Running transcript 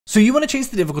So you want to change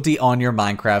the difficulty on your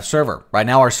Minecraft server. Right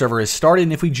now our server is started,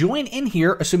 and if we join in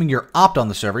here, assuming you're opt on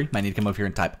the server, you might need to come over here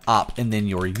and type opt and then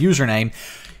your username.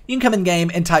 You can come in game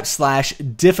and type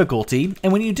 /difficulty,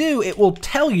 and when you do, it will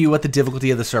tell you what the difficulty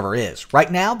of the server is.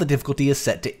 Right now, the difficulty is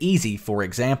set to easy, for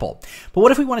example. But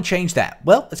what if we want to change that?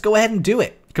 Well, let's go ahead and do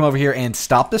it. Come over here and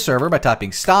stop the server by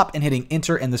typing stop and hitting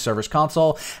enter in the server's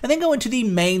console, and then go into the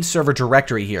main server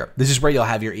directory here. This is where you'll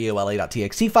have your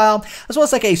eola.txt file, as well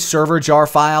as like a server jar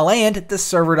file and the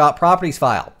server.properties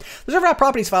file. The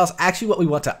server.properties file is actually what we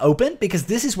want to open because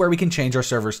this is where we can change our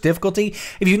server's difficulty.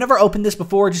 If you've never opened this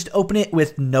before, just open it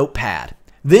with Notepad.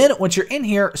 Then, once you're in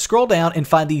here, scroll down and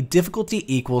find the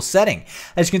difficulty equals setting.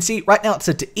 As you can see, right now it's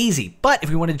set to easy, but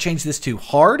if we wanted to change this to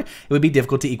hard, it would be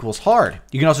difficulty equals hard.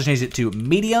 You can also change it to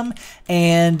medium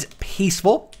and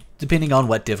peaceful, depending on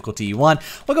what difficulty you want.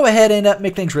 We'll go ahead and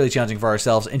make things really challenging for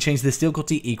ourselves and change this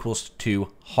difficulty equals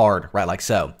to hard, right like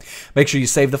so. Make sure you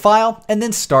save the file and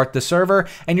then start the server,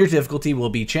 and your difficulty will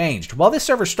be changed. While this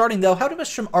server is starting though, how to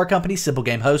message from our company,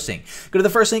 SimpleGameHosting. Go to the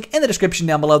first link in the description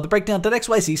down below,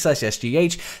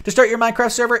 thebreakdown.xyz/SGH, to start your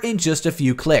Minecraft server in just a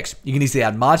few clicks. You can easily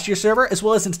add mods to your server, as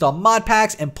well as install mod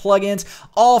packs and plugins,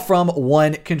 all from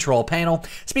one control panel.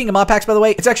 Speaking of mod packs, by the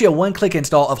way, it's actually a one-click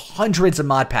install of hundreds of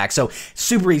mod packs, so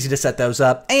super easy to set those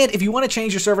up. And if you want to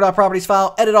change your server.properties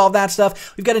file, edit all of that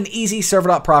stuff, we've got an easy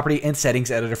server.property and settings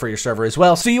editor for your server as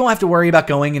well, so you won't have to worry about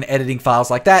going and editing files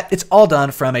like that. It's all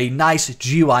done from a nice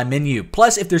GUI menu.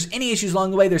 Plus, if there's any issues along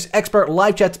the way, there's expert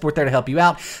live chat support there to help you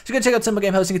out. So go check out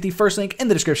SimpleGameHosting at the first link in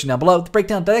the description down below,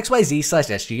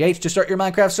 thebreakdown.xyz/SGH, to start your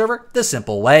Minecraft server the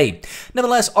simple way.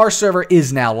 Nonetheless, our server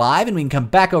is now live, and we can come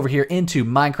back over here into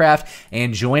Minecraft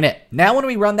and join it. Now, when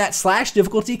we run that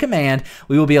 /difficulty command,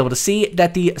 we will be able to see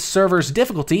that the server's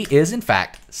difficulty is in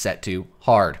fact set to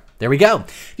hard. There we go.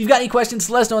 If you've got any questions,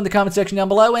 let us know in the comment section down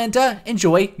below, and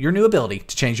enjoy your new ability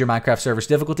to change your Minecraft server's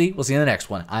difficulty. We'll see you in the next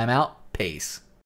one. I'm out. Peace.